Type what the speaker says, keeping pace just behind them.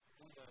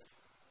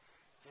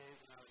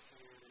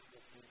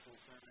listening to a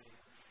sermon,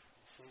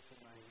 chasing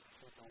my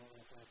social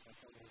media class, my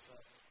children's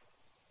stuff.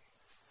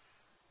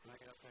 And I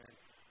get up there,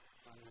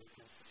 I'm going to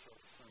catch the short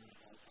sermon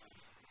all the time.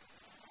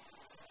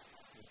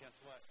 And guess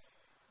what?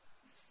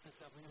 It's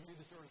definitely going to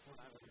be the shortest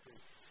one I've ever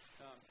preached.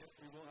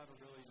 We will have a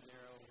really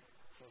narrow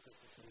focus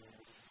this morning.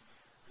 We're just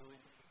really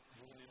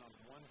zooming in on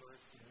one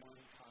verse and one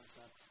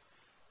concept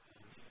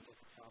in the book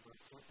of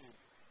Proverbs. So if you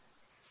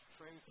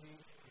pray with me,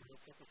 and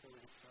real quick before we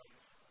get started.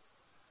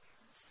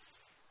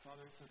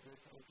 Father, it's so good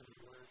to open the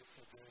Word. It's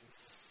so good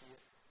to see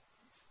it.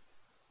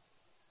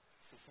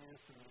 To hear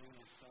from you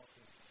yourself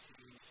and to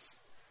choose,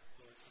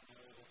 Lord, to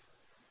know that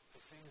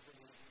the things that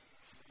we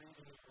read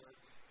in the Word,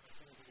 the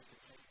things that we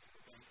can take to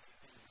the bank,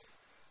 things that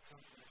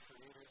come from the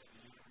Creator of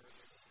the universe,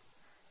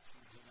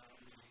 and do not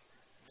only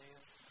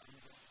man,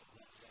 Jesus,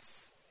 but us.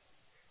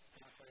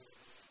 And I pray that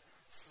this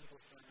simple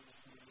sermon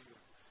this morning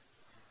will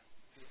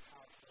be a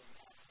powerful and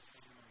powerful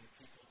sermon on your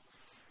people.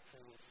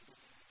 Pray will speak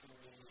through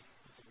me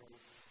with the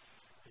voice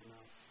and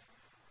mouth.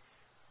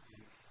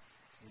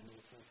 And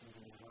meditations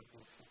in your heart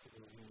will speak to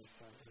the human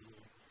side of you.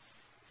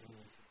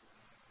 Amen.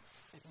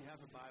 If you have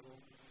a Bible,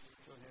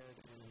 go ahead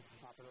and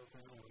pop it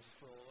open or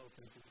scroll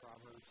open to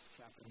Proverbs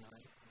chapter 9.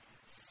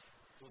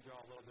 We'll draw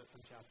a little bit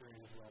from chapter 8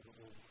 as well, but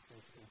we'll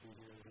basically be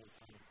here the whole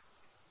time.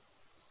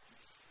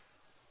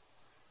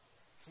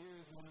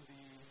 Here's one of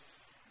the,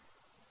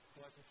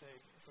 well, I should say,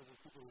 for those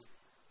people who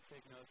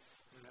take notes,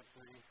 we're going to have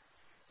three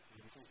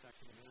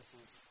sections, and this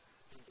is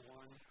number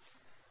 1,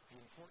 the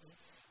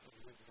importance of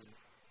wisdom.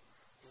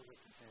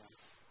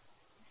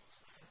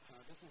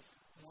 This is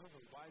one of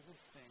the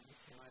wisest things,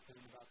 in my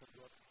opinion, about the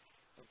book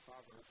of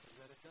Proverbs, is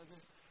that it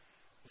doesn't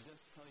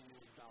just tell you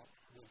about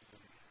wisdom.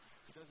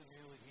 It doesn't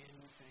merely hand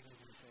you things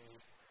and say,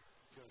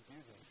 go do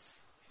this.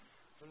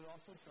 But it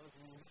also tells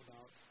you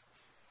about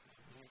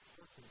the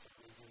importance of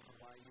wisdom and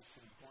why you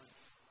should want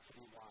to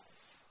be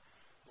wise.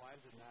 Why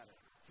does it matter?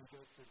 He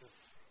goes through this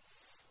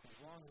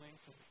long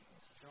length of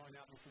throwing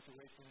out these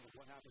situations of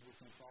what happens if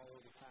you follow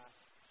the path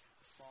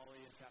of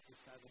folly in chapter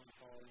 7 and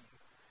fall into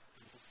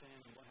sin,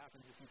 and what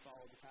happens if you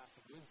follow the path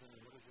of wisdom,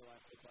 and what does your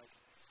life look like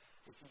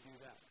if you do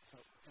that. So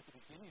at the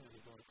beginning of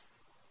the book,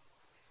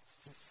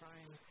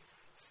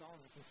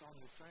 Solomon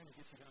is trying to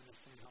get you to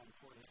understand how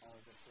important all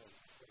of this is,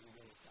 so you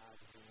really dive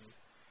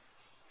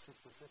into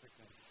specific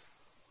things.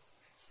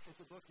 It's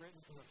a book written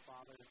from a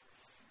father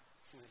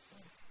to his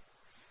son.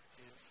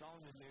 And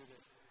Solomon knew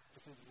that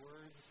if his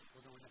words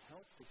were going to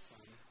help his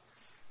son,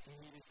 he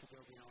needed to go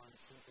beyond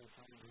simply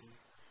telling him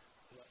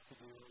what to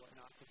do or what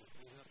not to do.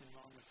 There's nothing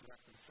wrong with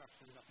direct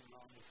instruction, nothing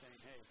wrong with saying,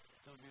 hey,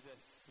 don't do this,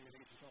 you're going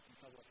to get yourself in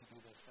trouble if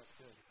you do this, that's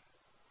good.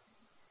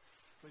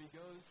 But he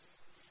goes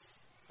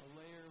a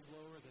layer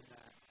lower than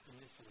that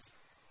initially.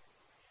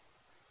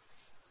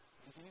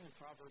 The beginning of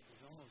Proverbs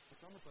is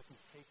almost like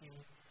he's taking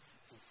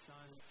his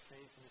son's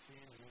face in his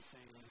hand and he's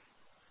saying,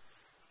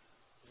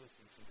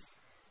 listen to me.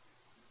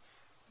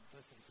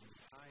 Listen to me.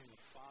 I am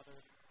your father.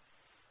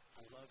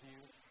 I love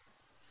you.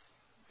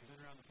 I've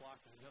been around the block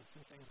and I know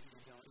some things that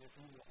you don't. And if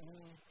you will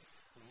only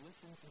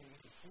listen to me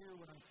and hear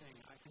what I'm saying,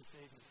 I can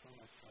save you so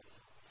much trouble.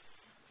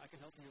 I can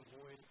help you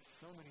avoid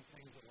so many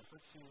things that will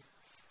hurt you,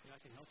 and I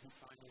can help you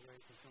find your way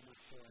to so much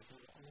joy if you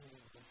will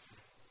only listen.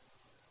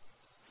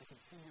 I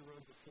can see your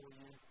road before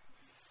you.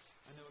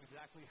 I know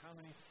exactly how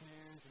many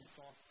snares and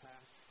false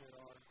paths there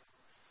are.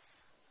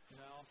 And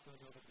I also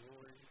know the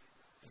glory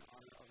and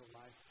honor of a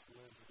life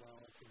lived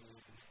well to me.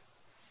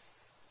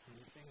 And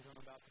the things I'm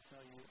about to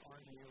tell you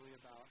aren't merely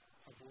about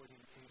avoiding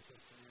painful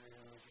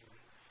scenarios or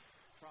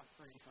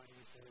prospering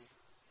financially.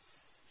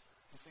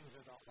 These things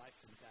are about life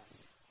and death.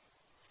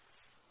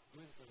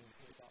 Wisdom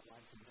is about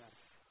life and death.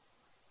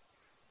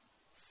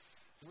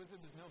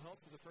 Wisdom is no help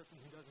to the person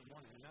who doesn't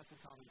want it, and that's a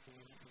common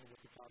theme in the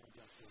book of Proverbs.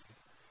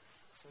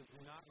 It says,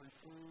 do not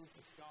reprove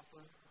the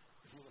scoffer,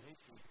 he will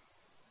hate you.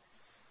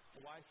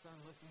 A wise son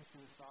listens to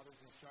his father's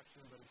instruction,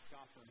 but a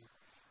scoffer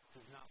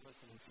does not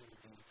listen to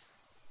him.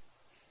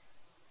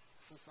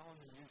 So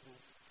Solomon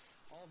uses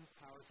all his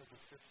powers of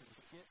description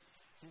to get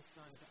his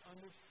son to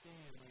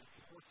understand the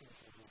importance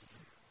of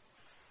wisdom.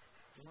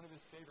 And one of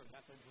his favorite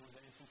methods, one of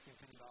the interesting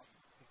things about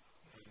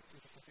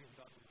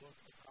the book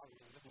of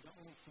Proverbs is that we don't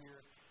only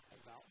hear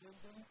about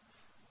wisdom,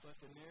 but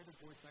the narrative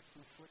voice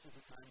actually switches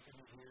at times and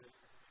we hear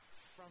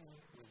from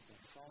wisdom.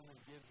 Solomon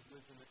gives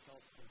wisdom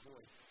itself a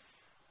voice,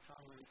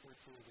 commonly referred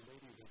to as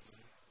Lady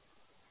Wisdom.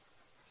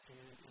 And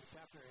in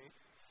chapter 8,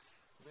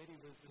 Lady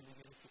Wisdom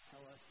begins to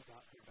tell us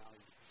about her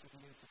value. She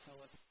begins to tell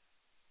us,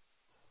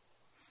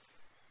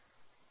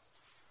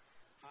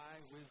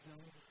 I,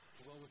 wisdom,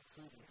 dwell with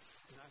prudence,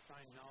 and I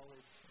find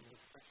knowledge and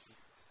discretion.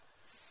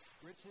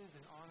 Riches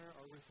and honor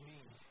are with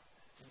me,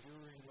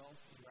 enduring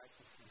wealth and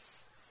righteousness.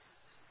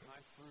 My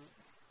fruit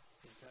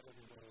is better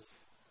than those.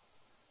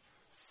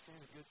 Saying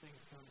that good things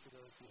come to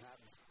those who have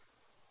them.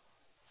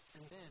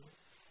 And then,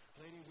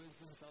 Lady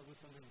Wisdom tells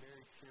us something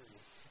very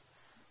curious.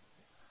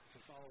 To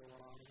follow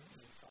along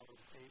in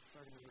Proverbs 8,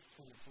 starting in verse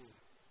 22.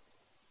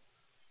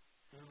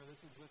 Remember,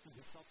 this is wisdom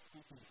herself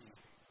speaking to you.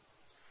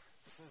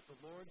 It says, the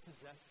Lord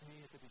possessed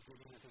me at the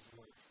beginning of his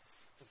work.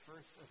 the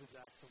first of his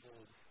acts of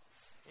old.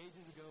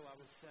 Ages ago I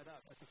was set up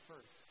at the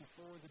first,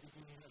 before the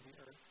beginning of the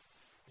earth.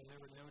 When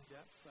there were no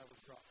depths, I was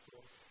brought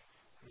forth.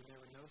 When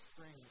there were no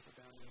springs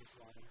abounding with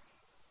water.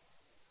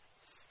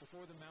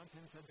 Before the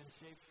mountains had been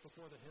shaped,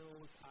 before the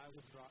hills, I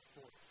was brought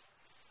forth.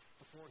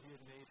 Before he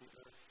had made the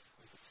earth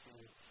with its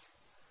fields.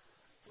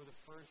 Or the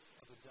first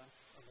of the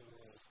dust of the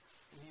world.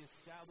 When he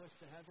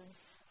established the heavens,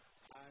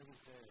 I was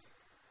there.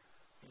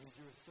 When he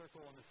drew a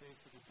circle on the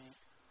face of the deep.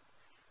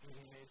 When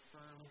he made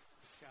firm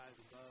the skies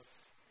above.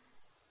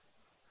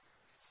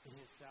 When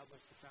he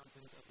established the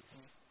fountains of the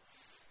deep.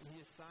 And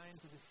he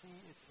assigned to the sea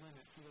its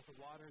limits, so that the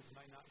waters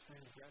might not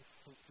transgress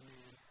his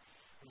command.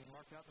 And he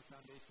marked out the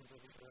foundations of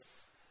the earth.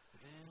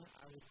 Then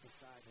I was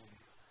beside him,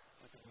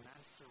 like a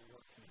master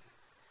workman.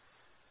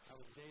 I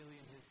was daily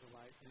in his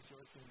delight,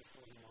 rejoicing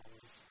before him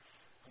always,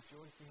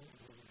 rejoicing in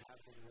his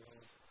inhabited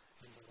world,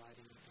 and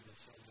delighting in the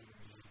shelter of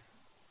man.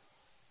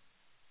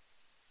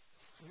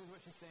 Here's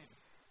what she's saying.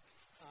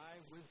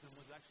 I, wisdom,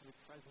 was actually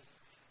present.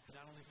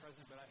 Not only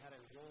present, but I had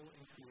a role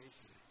in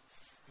creation.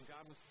 When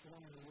God was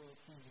forming the world,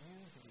 he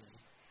used me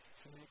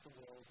to make the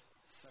world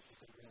such as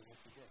the world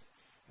was today.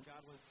 When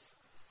God was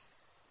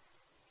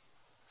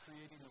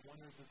creating the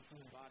wonders of the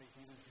human body,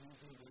 he was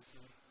using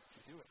wisdom to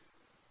do it.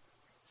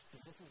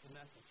 And this is the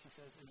message. She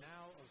says, and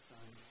now, O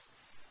sons,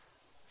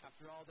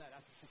 after all that,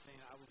 after she's saying,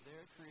 I was there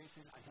at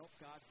creation, I helped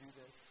God do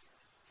this,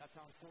 that's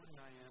how important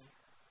I am.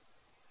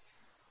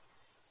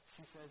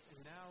 She says, and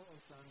now, O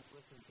sons,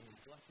 listen to me.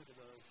 Blessed are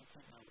those who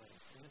keep my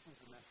ways. And this is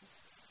the message.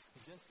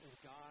 Just as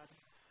God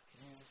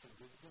used the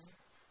wisdom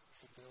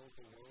to build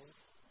the world,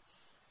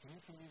 you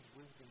can use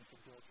wisdom to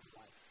build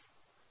your life.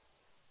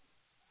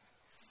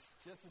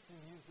 Just as he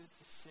used it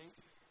to shape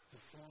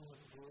the formless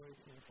void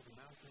into the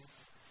mountains,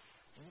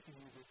 you can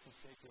use it to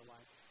shape your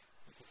life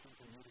into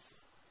something beautiful.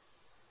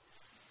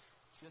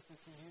 Just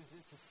as he used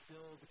it to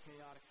still the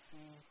chaotic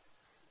sea,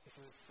 to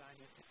assign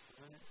it its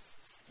limits,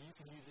 you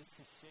can use it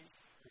to shape,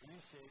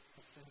 reshape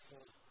the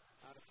sinful,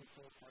 out of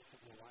control parts of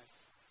your life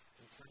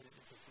and turn it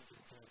into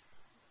something good.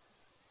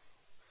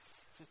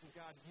 Just as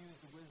God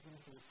used wisdom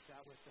to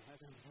establish the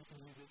heavens, you can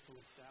use it to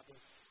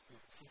establish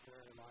your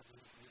temporary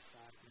lodgings on this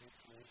side of your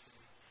creation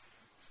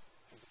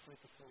as a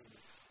place of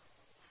holiness.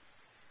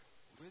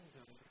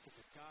 Wisdom is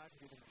a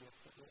God-given gift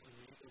that will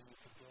enable you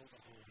to build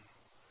a home,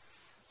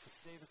 to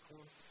stay the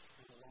course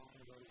on the long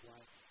road of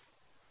life,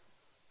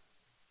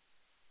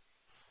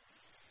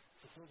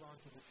 to hold on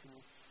to the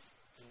truth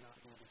and not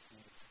be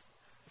deceived,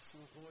 to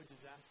avoid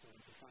disaster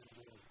and to find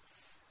joy.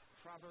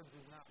 Proverbs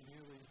is not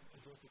merely a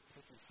book of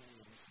pithy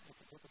sayings.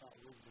 It's a book about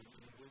wisdom,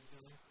 and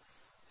wisdom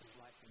is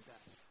life and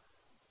death.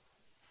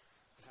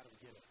 But how do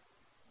we get it?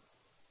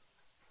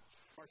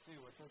 Part 2,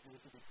 I told you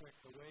this would be quick.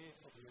 The way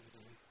of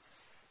wisdom.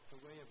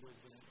 The way of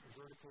wisdom,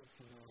 vertical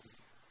humility.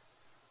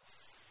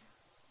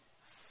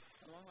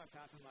 Along my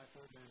path in life,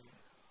 there have been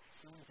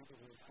so many people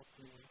who have helped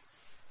me,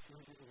 so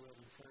many people who have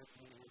encouraged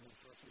me, who have been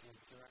sources of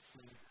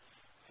direction,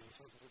 and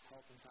sources of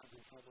help in times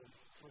of trouble,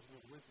 sources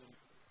of wisdom.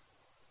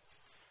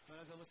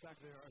 But as I look back,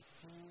 there are a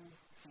few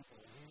people,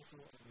 a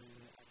handful of men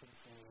that I can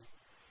say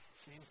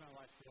changed my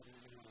life more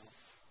than anyone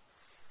else.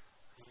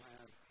 And I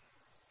had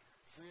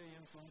 3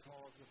 a.m. phone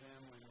calls with them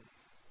when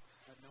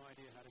I had no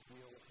idea how to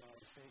deal with what I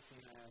was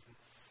facing. I had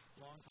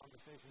long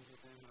conversations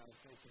with them when I was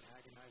facing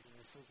agonizing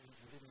decisions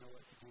and didn't know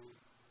what to do.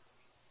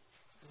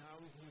 And I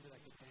always knew that I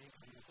could bank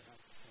on what they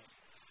had to say.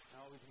 I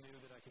always knew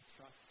that I could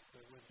trust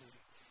their wisdom,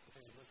 that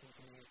they would listen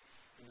to me,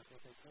 and that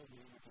what they told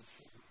me would be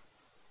true.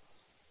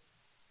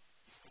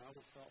 I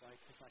always felt like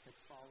if I could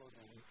follow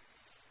them,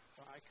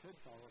 or I could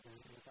follow them,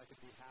 and if I could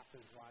be half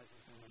as wise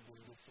as them, I'd be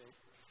in good shape.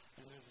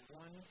 And there's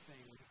one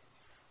thing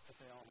that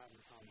they all have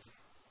in common.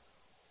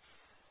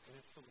 And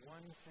it's the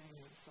one thing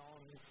that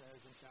Solomon says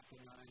in chapter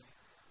 9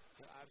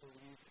 that I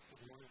believe is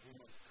one of the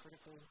most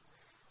critical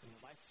and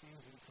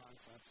life-changing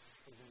concepts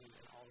presented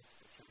in all of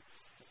Scripture.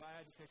 If I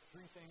had to pick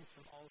 3 things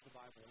from all of the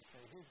Bible and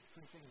say, here's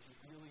 3 things you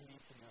really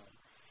need to know.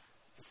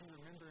 If you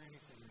remember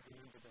anything,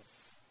 remember this.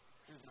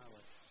 Here's my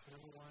list.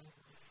 Number 1,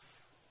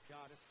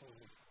 God is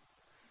holy.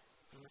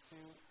 Number 2,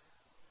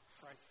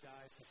 Christ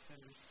died for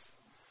sinners.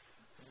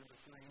 And number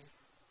 3,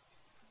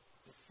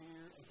 the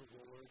fear of the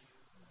Lord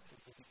is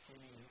the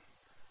beginning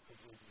of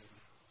wisdom.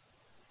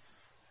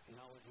 The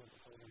knowledge of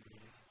the holy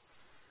being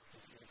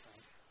is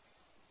insight.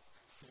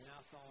 And now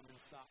Solomon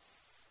stops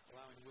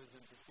allowing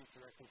wisdom to speak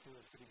directly to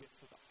us, but he gets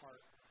to the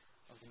heart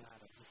of the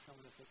matter. He's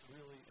telling us what's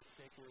really at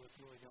stake here, what's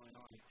really going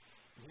on.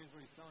 And here's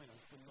what he's telling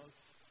us. The most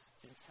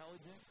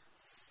intelligent,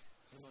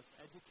 the most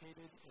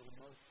educated, or the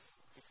most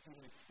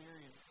even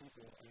experienced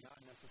people are not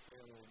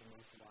necessarily the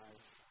most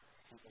wise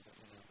people that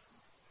we know.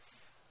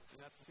 And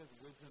that's because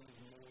wisdom is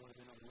more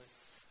than a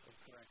list of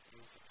correct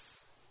answers.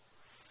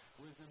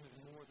 Wisdom is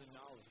more than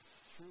knowledge.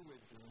 True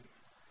wisdom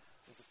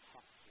is a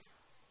posture.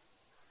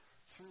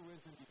 True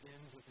wisdom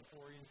begins with an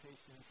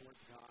orientation towards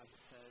God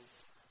that says,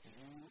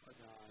 you are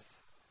God,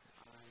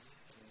 and I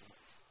am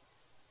not.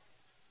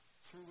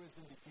 True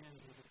wisdom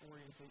begins with an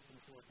orientation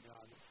towards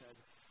God that says,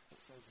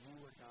 you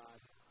are God,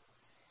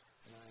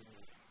 and I am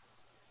not.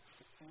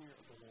 fear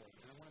of the Lord.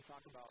 And I want to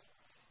talk about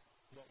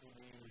what we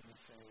mean when we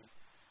say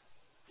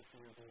the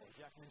fear of the Lord.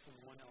 Jack mentioned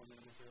one element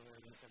of this earlier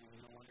when he said we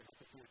no longer have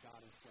to fear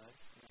God as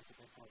judge. And that's a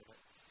big part of it.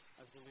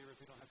 As believers,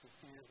 we don't have to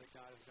fear that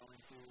God is going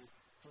to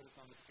put us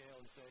on the scale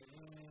and say,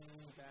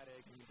 bad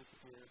egg, and you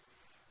disappear.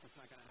 It's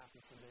not going to happen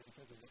someday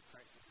because of what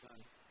Christ has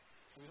done.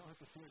 So we don't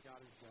have to fear God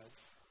as judge.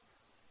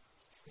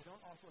 We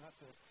don't also have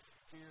to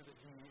fear that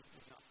he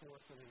is not for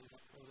us or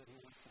that he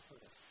wants to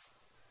hurt us.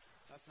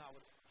 That's not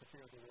what the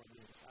fear of the Lord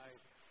means. I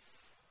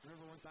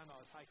remember one time I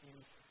was hiking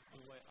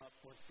on the way up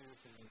Horseshoe,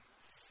 and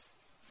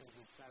it was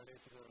a Saturday,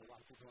 so there were a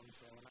lot of people on the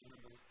trail, and I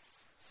remember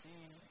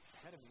seeing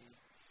ahead of me,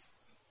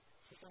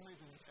 for some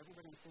reason,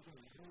 everybody was taking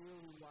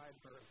really wide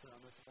berths around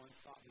this one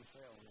spot in the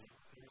trail, and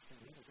I was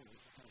thinking, this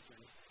is kind of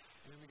strange.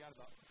 And then we got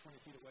about 20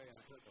 feet away, and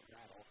I heard the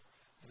rattle,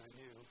 and I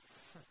knew.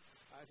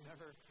 I've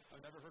never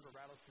heard a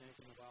rattlesnake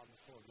in the wild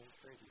before, but it was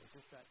crazy. It was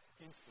just that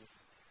instant,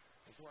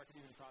 before I could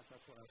even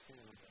process what I was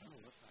hearing, I was like, oh,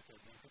 that's not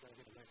good, man. I think I gotta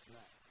get away from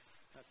that.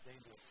 That's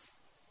dangerous.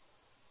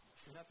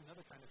 And that's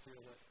another kind of fear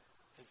that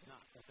is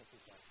not what this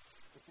is like.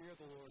 The fear of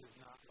the Lord is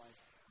not like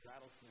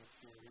rattlesnake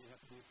fear, where you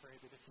have to be afraid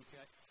that if you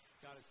get,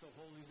 God is so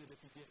holy that if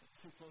you get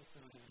too close to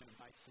him, he's going to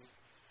bite you.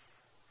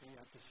 And you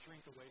have to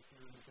shrink away from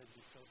him because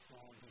he's so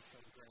small and he's so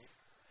great.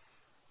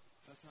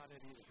 That's not it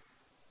either.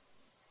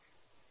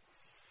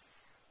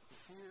 The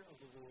fear of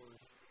the Lord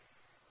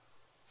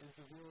is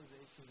the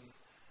realization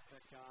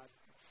that God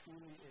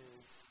truly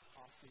is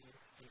awesome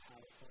and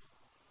powerful,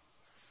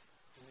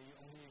 and that you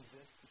only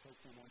exist because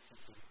he wants you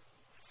to.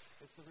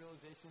 It's the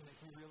realization that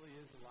he really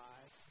is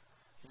alive,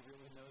 he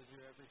really knows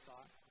your every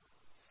thought,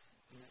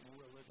 and that you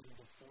are living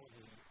before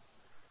him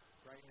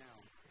right now,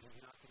 and is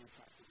not to be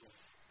trifled with.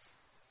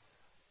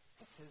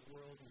 It's his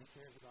world, and he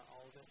cares about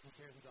all of it. He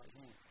cares about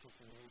you, because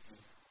he made you.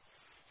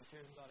 He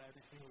cares about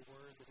every single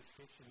word that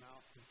escapes your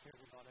mouth. He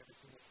cares about every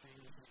single thing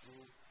that you do.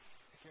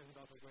 He cares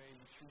about the way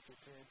you treat your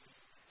kids.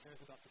 He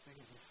cares about the things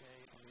you say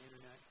on the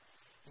internet.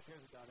 He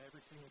cares about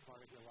every single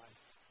part of your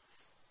life.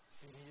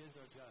 And he is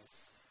our judge.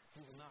 He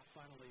will not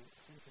finally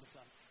sentence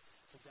us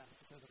to death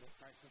because of what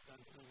Christ has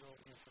done, but he will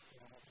answer for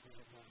all that we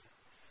have done.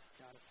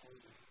 God is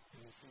holy,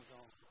 and he sees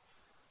all.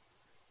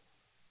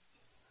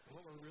 And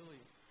what we're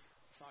really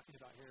talking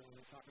about here when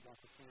we talk about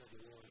the fear of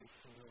the Lord is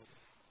humility.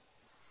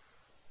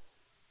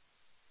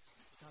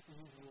 It's not the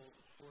usual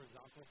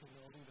horizontal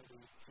humility that we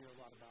hear a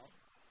lot about.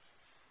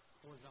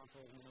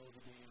 Horizontal humility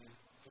being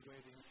the way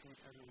that you treat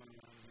everyone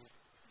around you,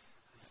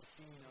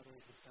 esteeming others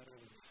as better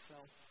than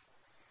yourself,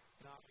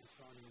 not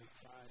responding with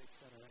pride,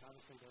 etc. And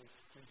obviously those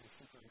things are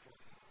super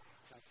important.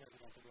 God cares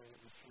about the way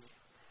that we treat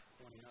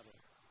one another.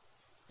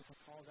 If we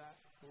call that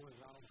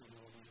horizontal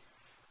humility,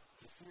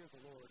 the fear of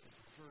the Lord is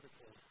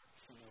vertical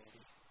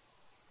humility.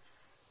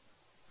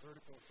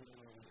 Vertical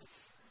humility.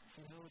 It's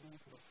humility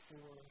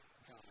before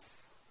God.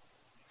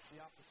 It's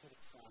the opposite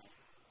of pride.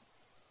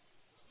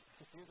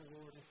 To fear the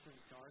Lord is to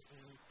regard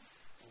him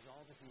as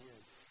all that he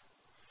is.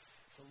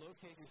 To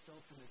locate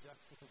yourself in the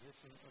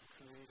juxtaposition of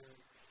creator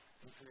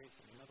and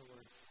creation. In other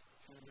words,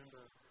 to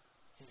remember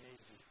he made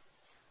you.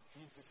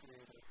 He's the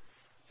creator.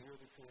 You're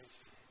the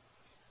creation.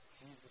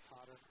 He's the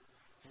potter.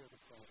 You're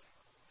the clay.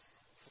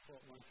 To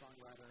quote one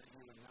songwriter,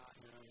 you are not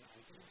your own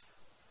idea.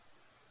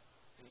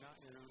 You're not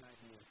your own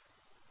idea.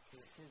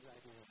 You're his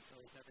idea,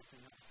 so is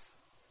everything else.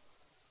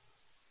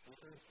 The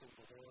earth is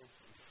the Lord's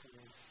and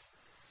his.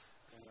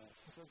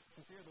 So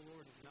the fear of the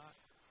Lord is not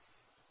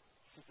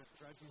to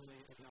begrudgingly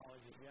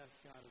acknowledge that, yes,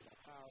 God is all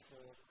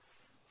powerful.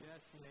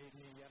 Yes, he made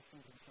me. Yes,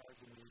 he's in charge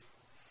of me.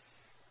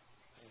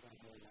 I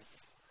don't really like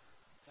it.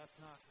 That's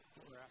not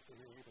what we're after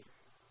here either.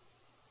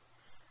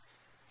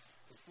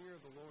 The fear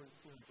of the Lord is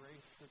to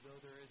embrace that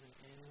though there is an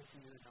end to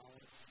your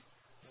knowledge,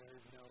 there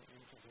is no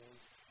end to his.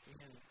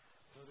 And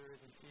though there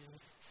is an end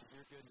to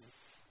your goodness,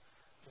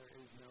 there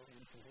is no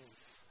end to his.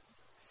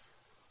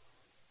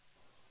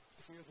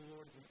 The fear of the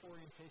Lord is an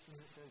orientation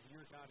that says,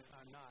 you're God and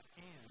I'm not.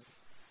 And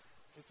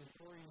it's an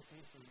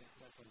orientation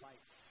that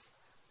delights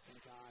in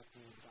God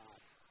being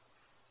God.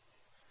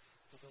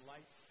 It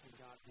delights in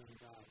God being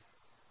God.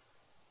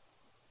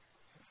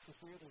 To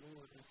fear the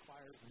Lord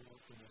requires more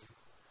humility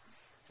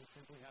than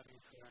simply having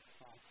correct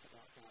thoughts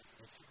about God's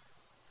mission.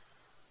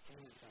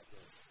 Humans have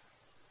this.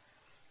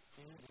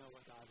 Humans know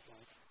what God's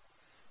like,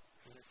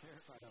 and they're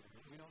terrified of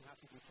him. We don't have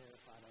to be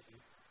terrified of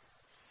him.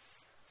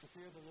 To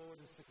fear the Lord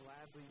is to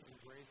gladly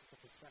embrace the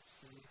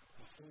perfection,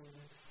 the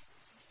holiness,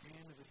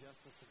 and the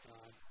justice of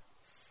God.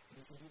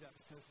 And you can do that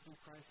because through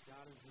Christ,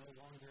 God is no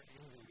longer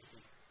angry with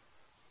you.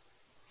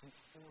 He's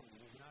for you.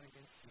 He's not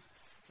against you.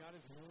 God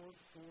is more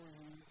for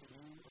you than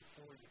you are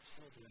for your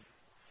children,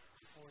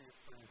 for your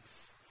friends.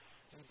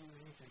 Don't do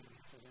anything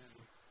for them.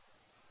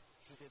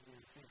 He did the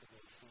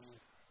unthinkable for you.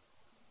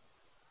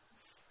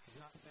 He's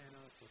not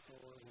Thanos or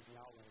Thor, he's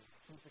Yahweh.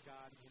 He's the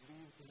God who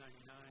leaves the 99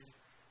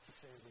 to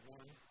save the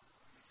one.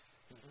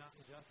 He's not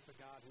just the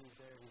God who's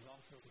there, he's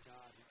also the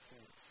God who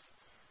cares.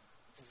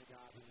 He's the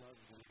God who loves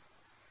you.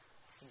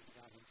 He's the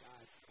God who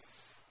died for us.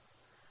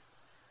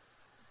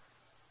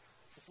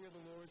 To fear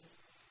the Lord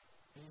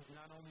means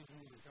not only do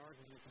you regard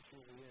him as he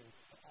truly is,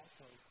 but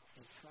also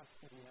you trust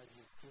that he has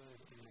your good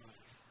in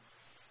mind.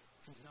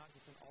 He's not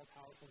just an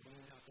all-powerful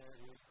being out there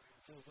who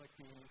feels like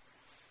being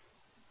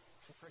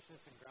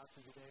capricious and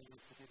grouchy today and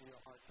needs to give you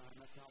a hard time.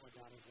 That's not what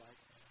God is like.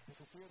 And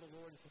to fear the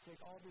Lord is to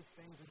take all these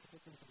things and to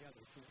put them together,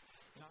 to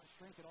not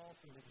shrink at all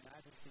from his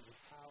majesty, his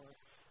power,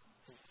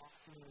 his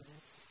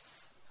awesomeness,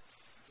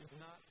 and to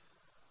not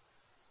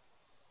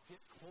get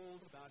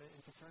cold about it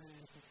and to turn it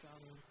into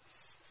some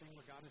thing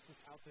where God is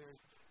just out there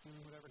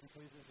doing whatever he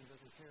pleases and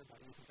doesn't care about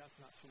you, because that's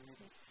not true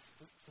either.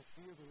 To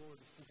fear the Lord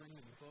is to bring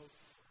them both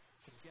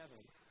together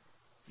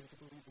and to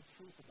believe the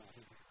truth about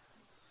him.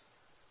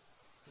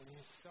 When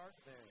you start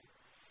there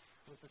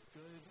with a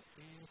good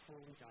and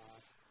holy God,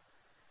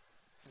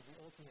 as the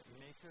ultimate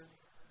maker,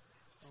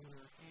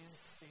 owner, and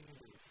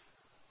standard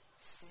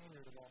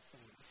of all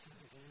things,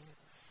 then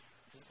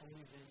and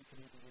only then can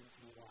you begin to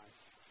be wise.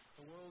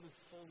 The world is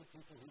full of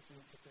people who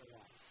think that they're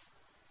wise.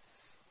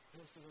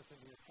 Most of us in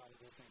here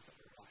probably think that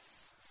we're wise.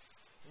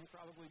 We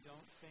probably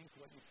don't think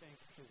what you think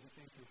because you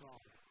think you're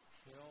wrong.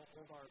 We all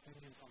hold our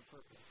opinions on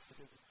purpose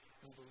because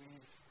we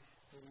believe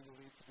what we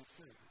believe to be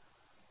true.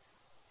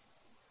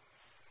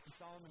 And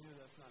Solomon knew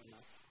that's not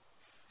enough.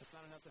 It's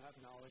not enough to have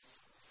knowledge.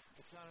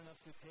 It's not enough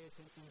to pay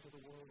attention to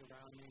the world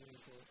around you and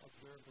to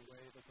observe the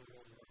way that the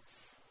world works.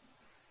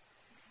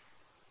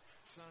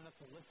 It's not enough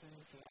to listen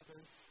to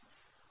others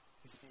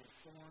and to be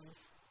informed.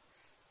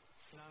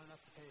 It's not enough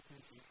to pay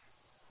attention.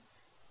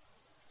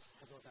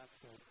 Although that's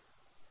good.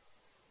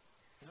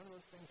 None of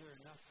those things are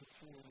enough to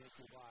truly make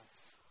you wise.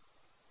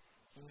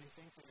 You may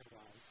think that you're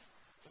wise,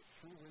 but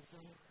true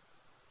wisdom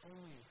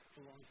only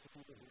belongs to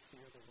people who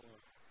fear the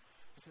Lord.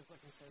 Because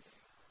like I said,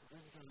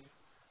 wisdom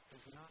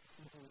is not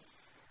simply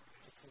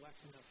a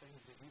collection of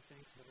things that you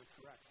think that are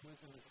correct.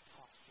 Wisdom is a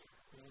posture.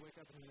 When you wake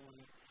up in the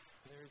morning,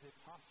 there is a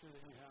posture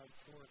that you have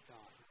toward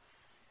God.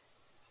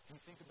 You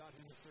think about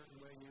him a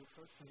certain way, you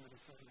approach him in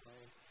a certain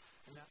way,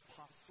 and that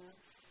posture,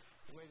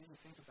 the way that you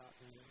think about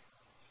him,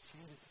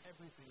 changes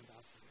everything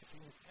about you. It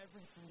changes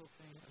every single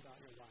thing about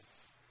your life.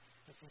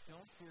 If you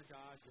don't fear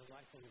God, your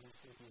life will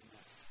eventually be a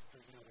mess.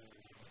 There's no way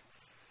around it.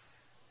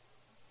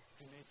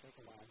 It may take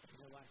a while, but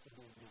your life will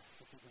be a mess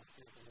if you don't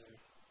fear the Lord.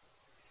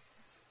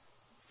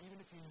 Even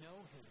if you know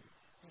him,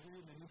 you read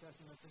in the New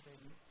Testament that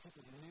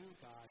people knew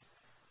God,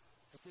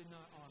 but did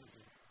not honor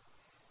him.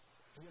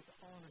 You have to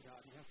honor God.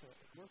 You have to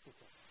work with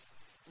him.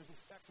 There's a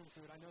spectrum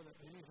to it. I know that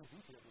many of you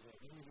do it every day.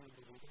 Many of you are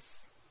believers.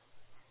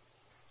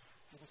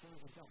 Maybe some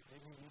of you don't.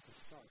 Maybe you need to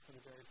start for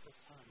the very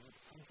first time. You need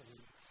to come to him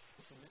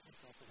to submit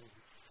yourself to him.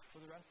 For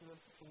the rest of us,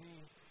 for me,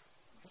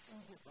 that's when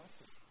you get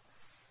busted.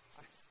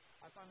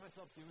 I find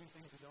myself doing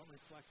things that don't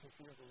reflect the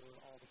fear of the Lord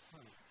all the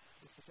time.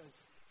 It's because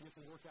you have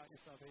to work out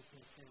your salvation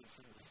in sin and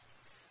sin.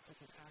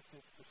 It's an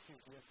active pursuit.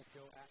 You have to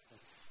go at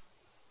this.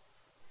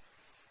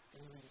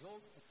 And the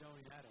result of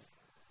going at it,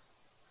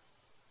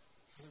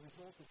 the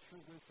result of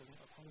true wisdom,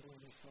 of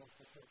humbling yourself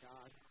before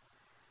God,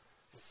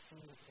 is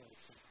human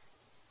flourishing.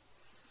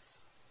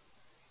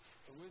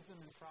 The wisdom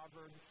in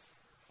Proverbs,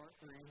 part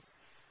 3,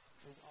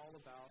 is all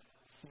about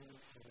human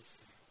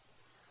flourishing.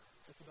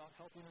 It's about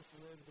helping us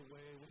live the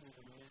way that we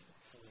were meant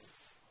to live,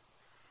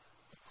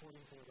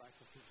 according to the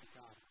righteousness of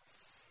God.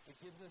 It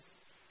gives us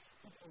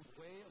a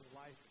way of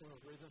life or a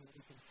rhythm that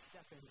we can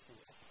step into,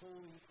 a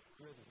holy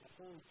rhythm, a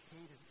holy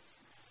cadence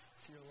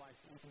to your life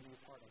that we can be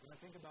a part of. When I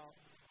think about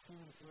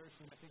human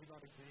flourishing, I think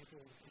about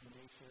examples in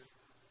nature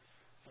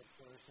of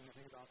flourishing. I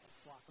think about a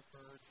flock of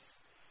birds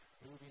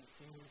moving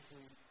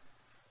seamlessly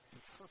in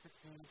perfect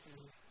unison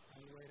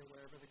on the way to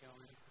wherever they're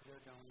going.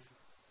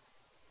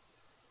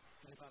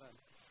 Think about a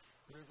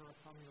river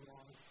coming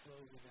along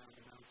slowly down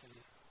the mountain,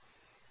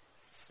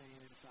 staying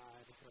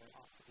inside where it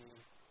ought to be,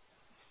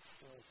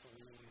 slow,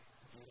 serene,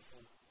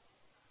 beautiful.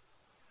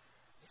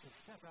 It's a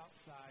step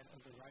outside of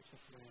the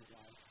righteous way of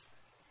life.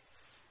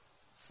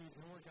 To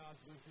ignore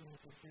God's wisdom and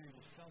to fear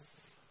yourself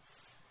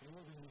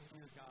more than you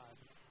fear God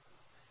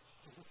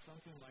is just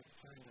something like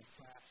trying to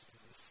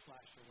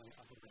splash your way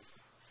up a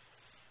river.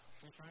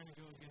 You're trying to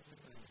go against the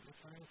grain.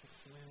 You're trying to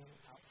swim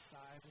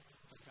outside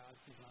of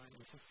God's design, and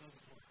it just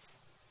doesn't work.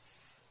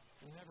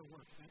 It never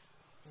works.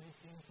 It may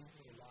seem to you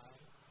for a while.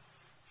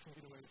 You can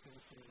get away with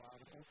things for a while,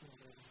 but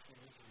ultimately it's still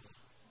miserable.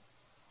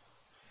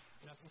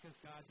 And that's because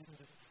God didn't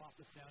just plop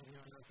us down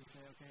here on earth and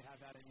say, okay, have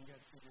at it, you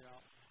guys figure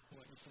out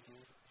what you should do.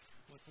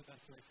 What's the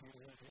best way for you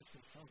to live? He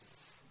actually tells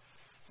us.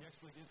 He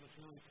actually gives us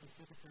really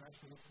specific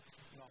directions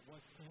about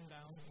what's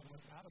inbound and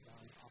what's out of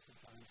bounds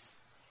oftentimes.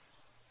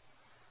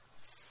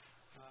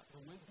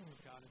 The wisdom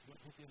of God is what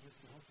he gives us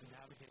to help to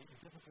navigate in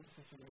difficult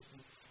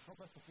situations,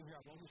 help us to figure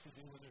out what we should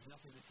do when there's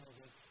nothing that tells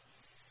us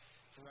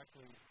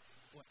directly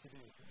what to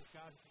do. If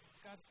God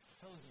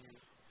tells you,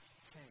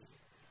 hey,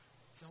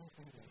 don't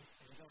do this,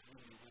 you don't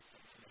really need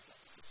wisdom to make that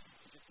decision.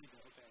 You just need to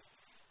obey.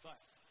 But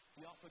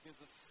he also gives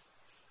us,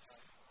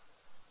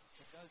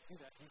 it does do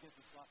that, he gives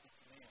us lots of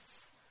commands.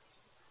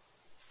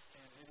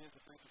 And it is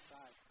a brief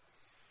aside.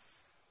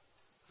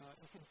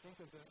 You can think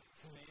of the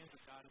commands of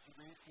God as you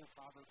read through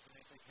Proverbs and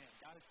they say, man,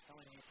 God is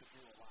telling me to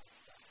do a lot of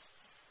stuff.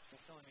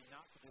 He's telling me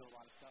not to do a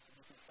lot of stuff, and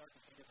you can start to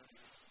think of them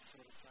as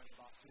sort of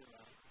you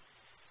around.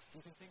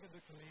 You can think of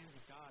the commands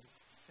of God as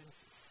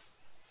fences.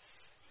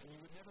 And you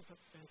would never put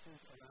fences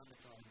around the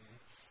garden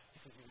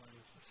because you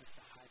wanted just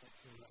to hide it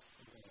from the rest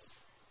of the world.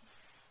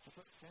 You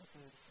put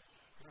fences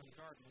around the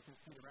garden because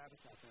Peter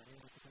Rabbit's out there and he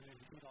wants to come in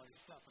and eat all your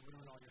stuff and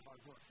ruin all your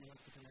hard work. He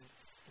wants to come in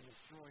and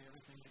destroy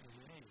everything that you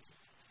made.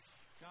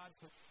 God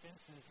puts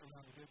fences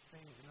around the good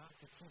things, not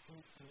to keep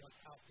you from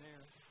what's out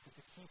there, but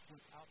to keep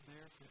what's out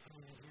there from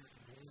coming in here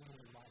and ruining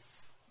your life.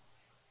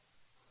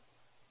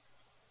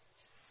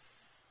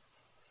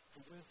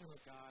 The wisdom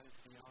of God is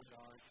beyond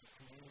ours. His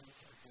commandments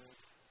are good.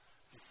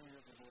 The fear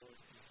of the Lord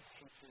is the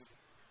hatred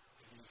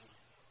of evil.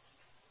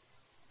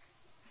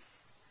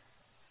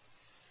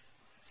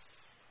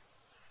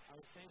 I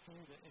would say to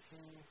you that if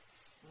you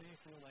may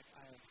feel like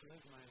I have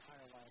lived my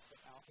entire life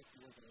without the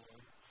fear of the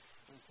Lord,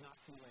 it's not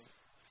too late.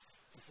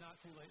 It's not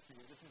too late for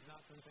you. This is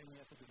not something you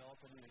have to develop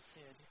when you're a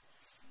kid,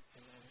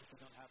 and then if you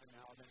don't have it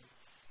now, then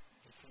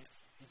you can't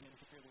begin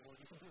to fear the Lord.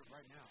 You can do it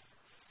right now.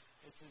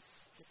 It's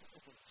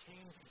a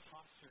change in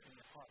posture in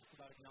your heart. It's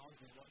about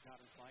acknowledging what God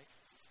is like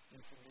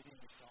and submitting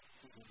yourself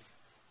to Him.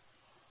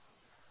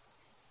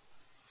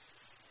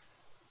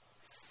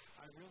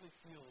 I really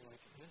feel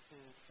like this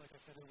is, like I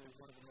said earlier,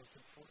 one of the most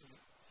important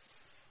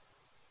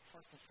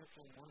parts of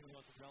Scripture, and one of the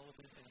most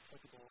relevant and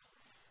applicable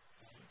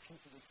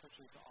pieces of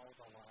Scripture to all of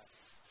our lives.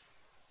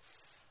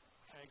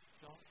 I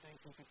don't think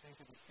we could think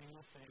of a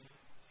single thing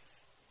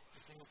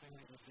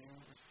that we do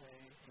or say,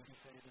 we can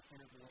say the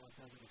fear of the Lord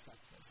doesn't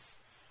affect us.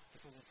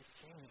 Because it just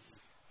changes you.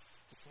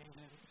 It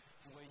changes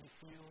the way you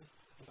feel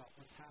about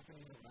what's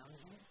happening around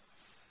you.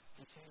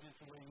 It changes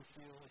the way you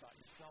feel about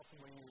yourself and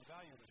the way you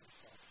evaluate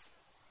yourself.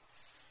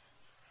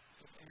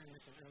 As Aaron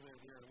mentioned earlier,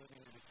 we are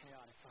living in a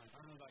chaotic time.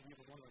 I don't know about you,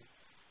 but one of the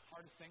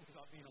hardest things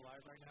about being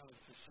alive right now is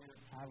to share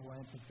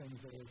avalanche of things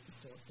that are to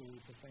sort through,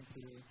 to think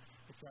through,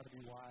 to try to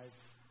be wise.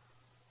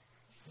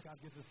 God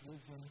gives us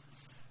wisdom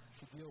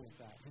to deal with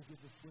that. He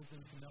gives us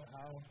wisdom to know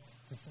how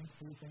to think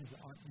through things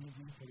that aren't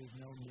easy, so there's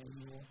no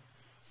manual,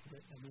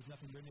 and there's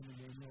nothing written in the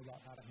manual about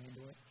how to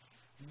handle it.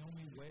 The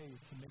only way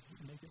to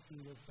make it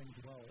through those things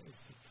well is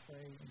to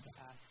pray and to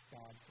ask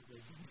God for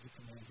wisdom as He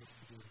commands us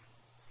to do.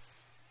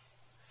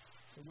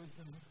 So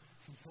wisdom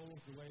controls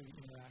the way we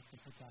interact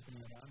with what's happening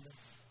around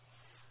us.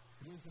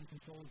 Wisdom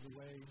controls the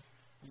way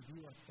we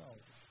view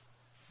ourselves.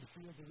 The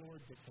fear of the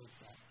Lord dictates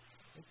that.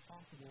 It's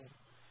possible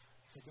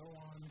to go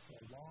on for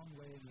a long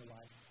way in your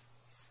life,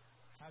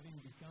 having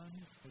begun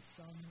with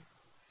some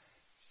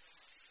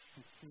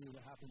is true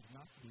that happens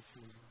not to be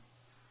true,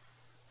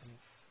 and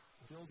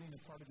building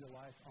a part of your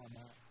life on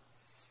that,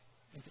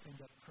 and to end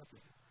up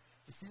crooked.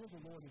 The fear of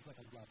the Lord is like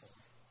a level.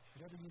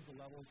 Have you ever used the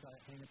levels that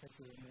hang a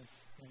picture in this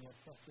and what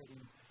frustrating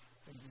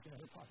things you can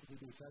ever possibly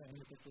do? Try to hang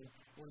a picture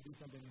or to do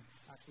something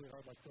actually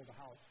hard like build a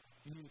house.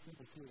 You need a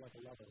simple tool like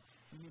a level.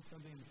 You need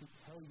something to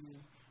tell you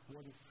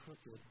what is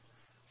crooked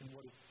and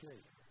what is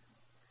straight.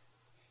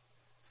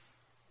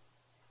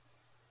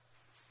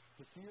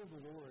 The fear of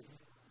the Lord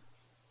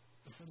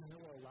is something that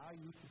will allow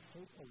you to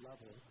take a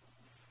level,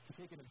 to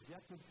take an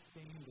objective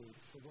standard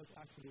for what's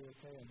actually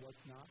okay and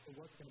what's not, for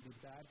what's going to be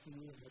bad for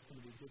you and what's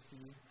going to be good for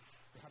you,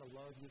 for how to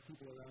love your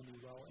people around you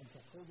well, and to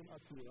hold them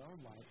up to your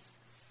own life,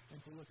 and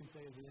to look and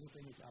say, is there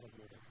anything that's out of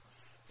order?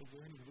 Is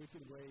there any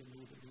wicked way in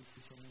me that needs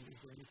to change? Is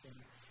there anything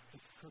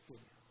that's crooked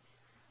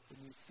that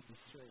needs to be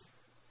straight?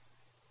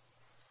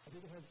 I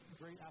think it has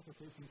great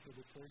applications for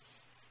the church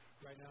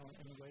right now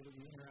in the way that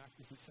we interact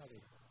with each other.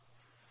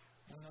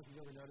 I don't know if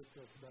you've ever noticed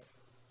this, but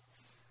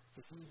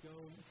if we go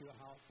to a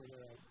house where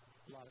there are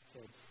a lot of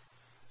kids,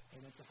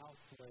 and it's a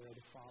house where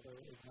the father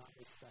is not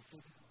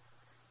respected,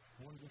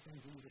 one of the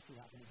things we usually see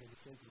happen is that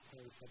the kids will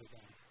tear each other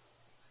down.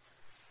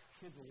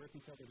 Kids will rip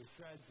each other to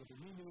shreds, they'll be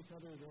mean to each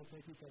other, they'll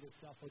take each other's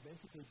stuff, they'll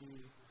basically do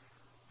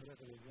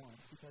whatever they want.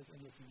 Because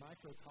in this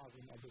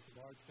microcosm of this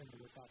large thing that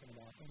we're talking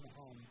about in the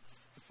home,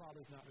 the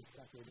father's not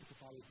respected, the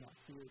father's not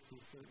feared to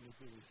a certain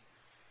degree.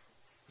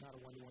 Not a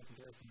one-to-one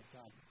comparison with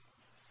God.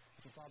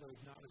 If the father is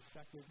not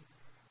respected,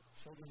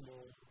 children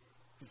will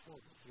be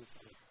horrible to each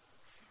other.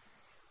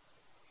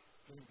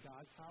 But in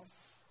God's house,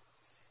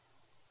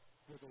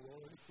 where the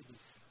Lord is to be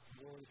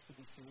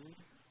feared,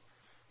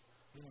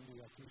 we don't do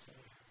that to each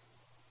other.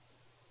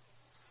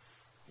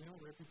 We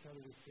don't rip each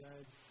other to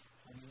shreds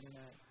on the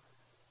internet.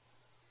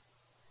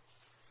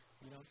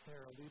 We don't tear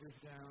our leaders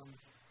down.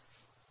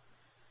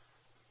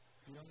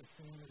 We don't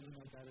assume that we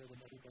know better than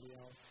everybody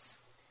else.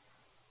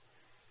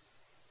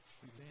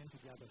 We band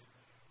together.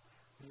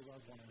 We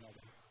love one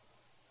another.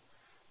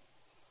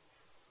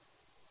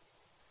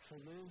 To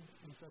live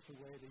in such a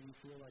way that you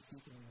feel like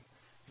you can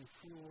be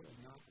cruel and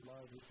not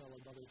love your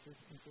fellow brothers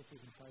and sisters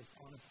in Christ,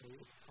 honestly,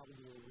 it's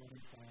probably a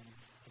warning sign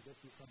that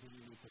this is something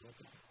you need to look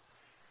at.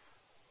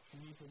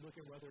 You need to look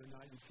at whether or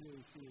not you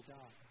truly fear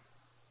God.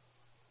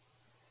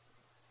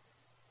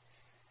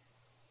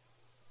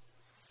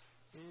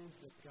 Is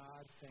what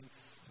God thinks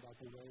about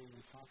the way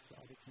you talk to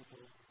other people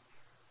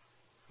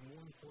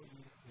more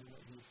important than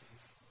what you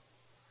think?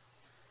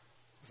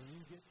 Do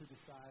you get to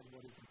decide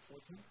what is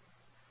important,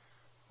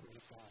 or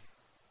is God?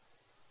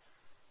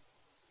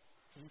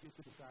 Do you get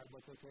to decide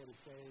what's okay to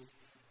say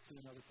to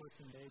another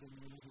person, they, in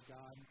the image of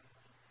God,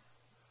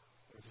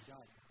 or to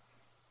God.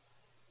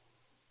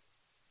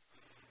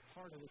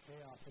 Part of the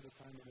chaos of the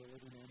time that we're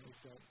living in is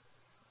that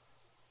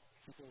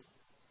people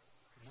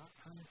are not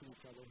kind to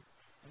each other,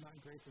 are not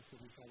gracious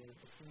with each other,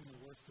 assume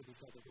the worst of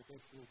each other, but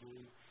basically do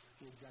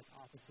the exact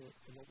opposite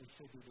of what we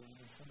should be doing,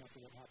 and so much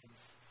of what happens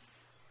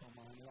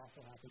online. It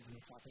also happens when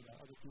we're talking about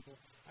other people.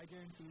 I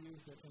guarantee you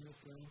that in this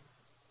room,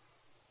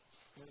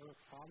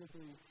 there's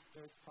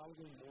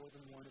probably more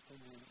than one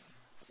opinion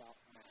about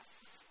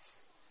masks.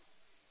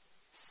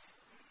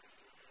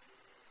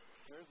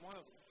 There's one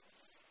of them.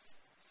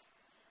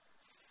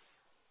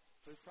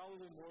 There's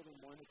probably more than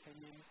one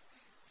opinion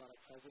about a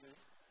president.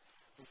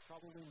 There's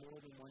probably more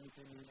than one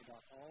opinion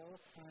about all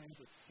kinds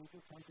of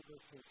super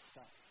controversial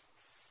stuff.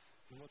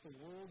 And what the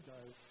world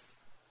does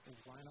is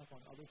line up on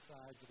other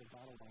sides of the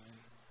battle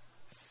line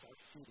and start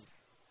shooting.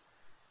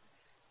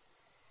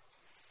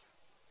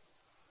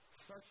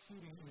 Start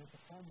shooting, and it's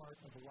a hallmark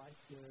of the life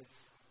lived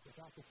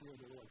without the fear of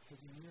the Lord.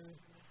 Because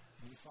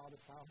when you saw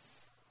this house,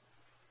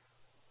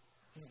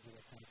 you don't do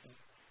that kind of thing.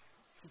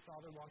 If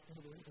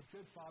a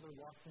good father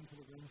walks into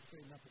the room,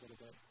 straighten up a little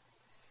bit.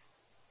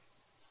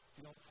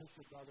 You don't push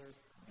your brother,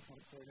 you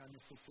don't tear down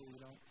your sister, you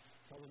don't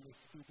tell them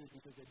they're stupid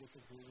because they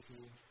disagree with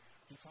you.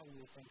 You probably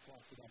will think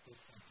twice about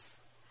those things.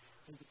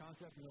 There's a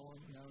concept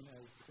known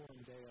as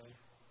coram deo,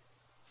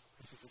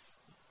 which is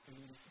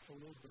to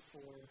live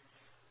before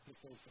the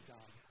face of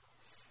God.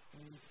 It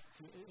means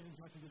in as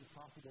much as it is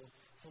possible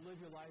to live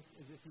your life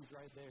as if He's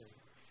right there.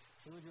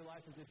 To live your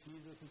life as if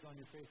Jesus is on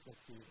your Facebook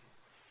feed.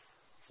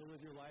 To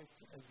live your life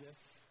as if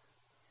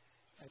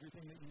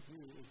everything that you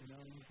do is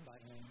known by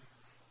Him,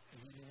 and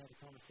He may have a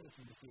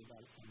conversation with you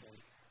about it someday,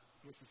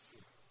 which is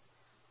true.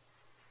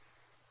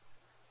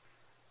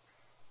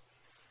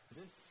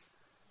 This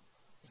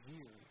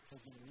year has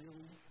been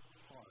really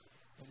hard,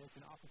 and it's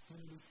an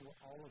opportunity for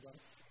all of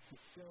us to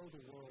show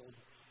the world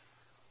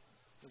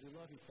that we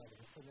love each other,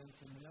 for them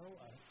to know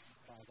us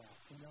by that,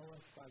 to know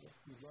us by that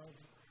we love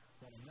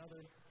one another,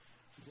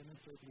 to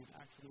demonstrate that we've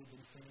actually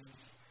been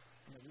changed,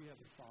 and that we have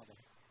a Father.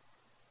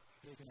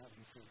 They can have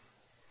Him too.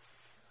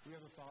 We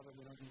have a Father,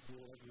 we don't just do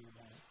whatever we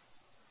want.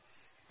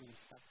 We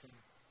respect Him,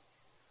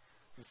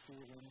 we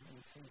fear Him, and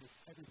He changes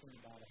everything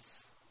about us.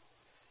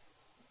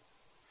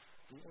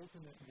 The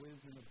ultimate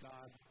wisdom of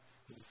God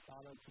that is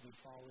thought of to be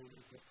followed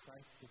is that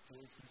Christ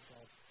fulfills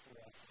Himself for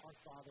us. Our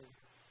Father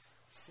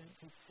sent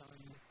His Son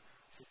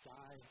to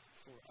die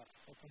for us.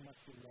 That's how much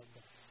He loved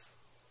us.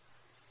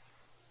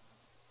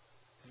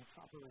 And the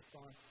proper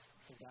response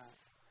to that,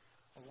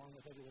 along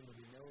with everything that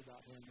we know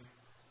about Him,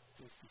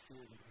 is to fear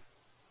Him,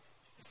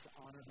 is to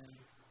honor Him,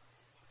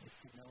 is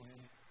to know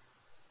Him,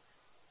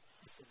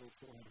 is to live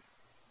for Him.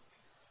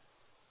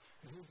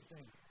 And here's the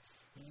thing.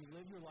 When you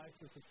live your life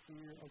with the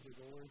fear of the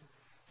Lord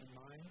in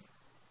mind,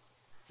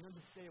 you don't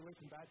just stay away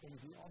from bad things,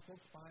 you also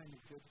find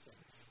good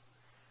things.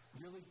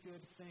 Really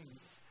good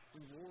things.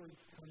 Rewards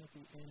come at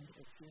the end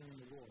of fearing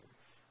the Lord.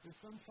 There's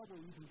some trouble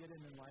you can get in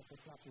life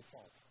that's not your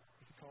fault.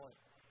 You can call it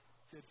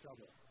good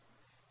trouble.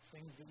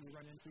 Things that you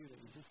run into that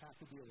you just have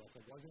to deal with.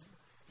 It wasn't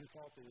your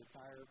fault that your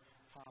tire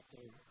popped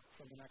or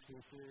something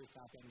actually serious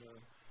happened or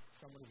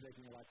someone is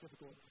making your life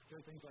difficult. There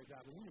are things like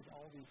that. But there's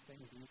all these things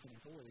that you can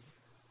avoid,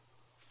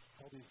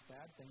 all these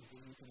bad things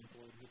that you can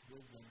avoid with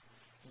wisdom.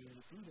 And when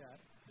you do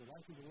that, your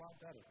life is a lot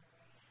better.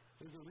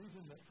 There's a reason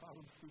that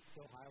Proverbs speaks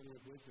so highly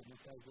of wisdom. It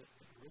says that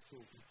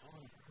riches and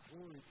honor,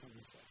 glory come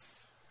with us.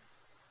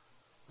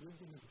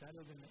 Wisdom is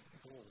better than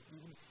gold,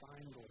 even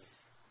fine gold.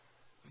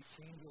 It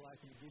change your life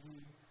and give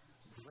you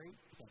great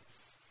things.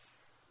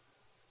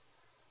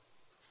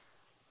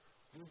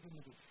 Wisdom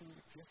is a true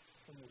gift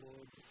from the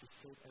Lord to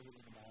shape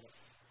everything about us.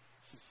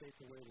 To shape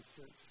the way the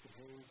church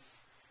behaves.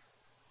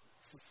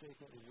 To shape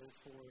what we live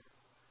for.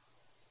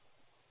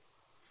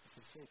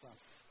 To shape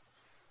us.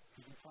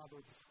 Because in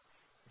Proverbs,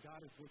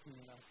 God is looking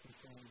at us and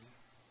saying,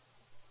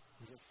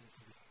 listen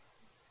to me.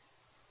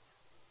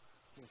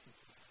 Listen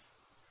to me.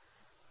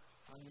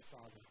 I'm your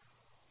Father.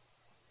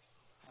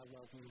 I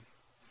love you.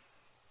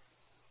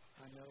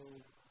 I know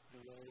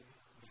the road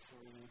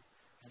before you.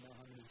 I know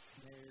how many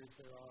snares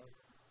there are.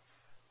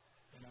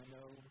 And I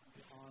know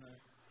the honor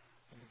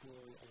and the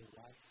glory of a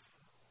life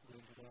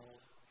lived well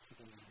to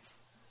the end.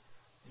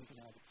 You can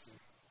have it too.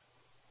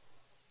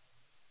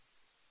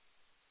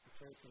 I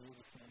pray for you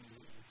this morning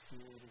that you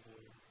fear the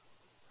Lord.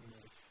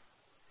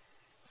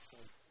 So,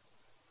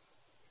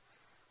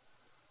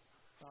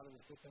 Father,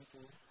 we're so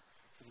thankful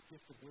for the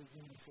gift of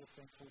wisdom. We're so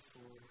thankful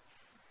for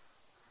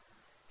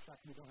the fact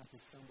we don't have to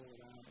stumble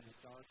around in the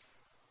dark.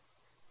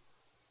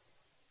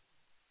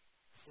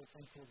 We're so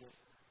thankful that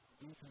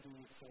we can be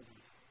your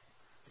servant,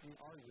 that we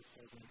are your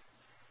servant,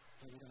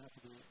 and we don't have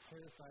to be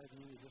terrified of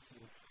you as if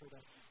you would hurt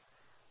us,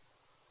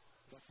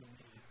 but can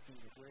be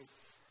your grace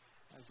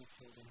as your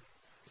servant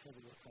because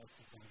of what Christ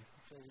has done. I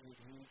pray that you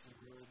would use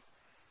your word.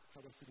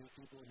 Help us to be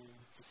people who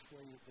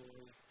display your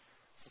glory,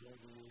 to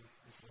love you,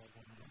 and to love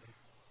one another.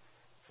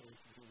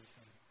 Praise in Jesus'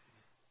 name.